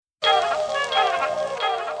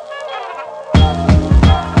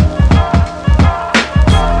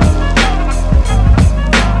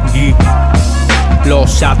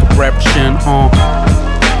got to represent,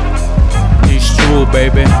 it's true,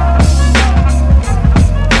 baby.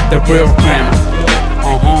 The real crema,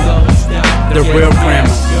 the real crema,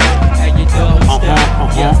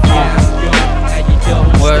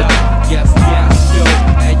 What?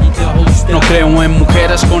 No creo en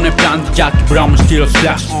mujeres con el plan de Jackie Brown, estilo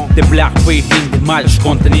Flash. De Blackface, de Mayos,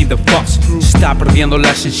 contenido Fox. Se está perdiendo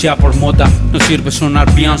la esencia por moda. No sirve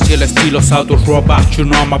sonar bien si el estilo es autorropa. You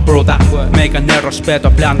know my brother. Me gané respeto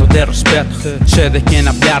hablando de respeto. Sé de quién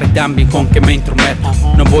hablar y también con qué me intrometo.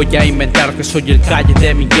 No voy a inventar que soy el calle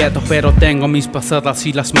de mi gueto, pero tengo mis pasadas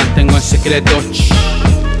y las mantengo en secreto.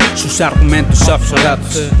 Sus argumentos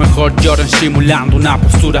obsoletos, mejor lloren simulando una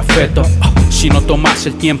postura feto. Si no tomas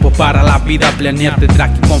el tiempo para la vida planear,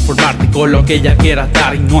 tendrás que conformarte con lo que ella quiera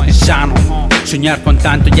dar y no es sano. Soñar con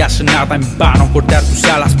tanto y hacer nada en vano, cortar tus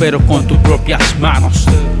alas pero con tus propias manos.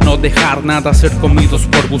 No dejar nada ser comidos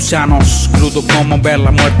por gusanos, crudo como ver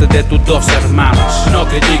la muerte de tus dos hermanos. No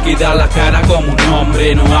critique y da la cara como un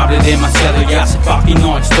hombre, no hable demasiado y hace fucking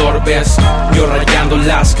no estorbes. Yo rayando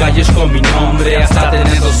las calles con mi nombre, hasta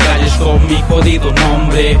tener dos calles con mi jodido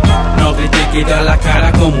nombre. No critique y da la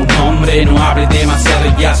cara como un hombre, no hable demasiado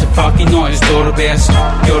y hace fucking no estorbes.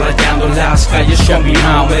 Yo rayando las calles con mi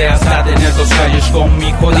nombre, hasta tener dos calles con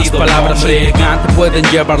mi jodido nombre. Las palabras elegantes pueden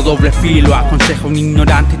llevar doble filo, aconseja a un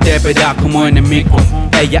ignorante y te verá como enemigo.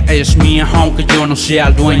 Ella es mía aunque yo no sea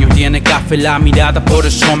el dueño, tiene café la mirada por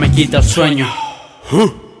eso me quita el sueño.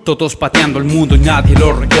 Todos pateando el mundo y nadie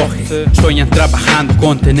lo recoge. Sueñan trabajando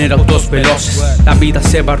con tener autos veloces. La vida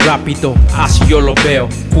se va rápido, así yo lo veo,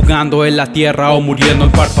 jugando en la tierra o muriendo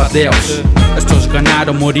en parpadeos. Esto es ganar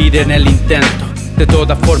o morir en el intento. De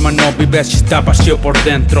todas formas no vives si está vacío por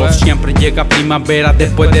dentro. Siempre llega primavera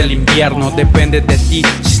después del invierno. Depende de ti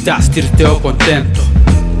si estás triste o contento.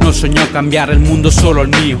 No soñó cambiar el mundo, solo el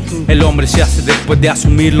mío. El hombre se hace después de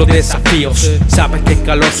asumir los desafíos. Sabes que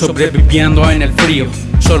calor sobreviviendo en el frío.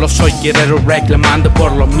 Solo soy guerrero reclamando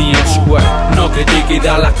por los míos, güey. No critique y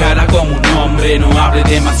da la cara como un hombre, no hable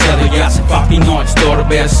demasiado y hace fucking no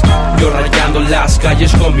estorbes. Yo rayando las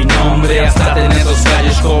calles con mi nombre, hasta tener dos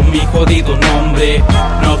calles con mi jodido nombre.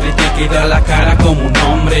 No critique y da la cara como un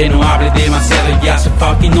hombre, no hable demasiado y hace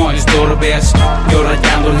fucking no estorbes. Yo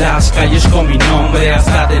rayando las calles con mi nombre,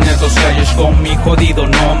 hasta tener dos calles con mi jodido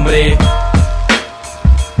nombre.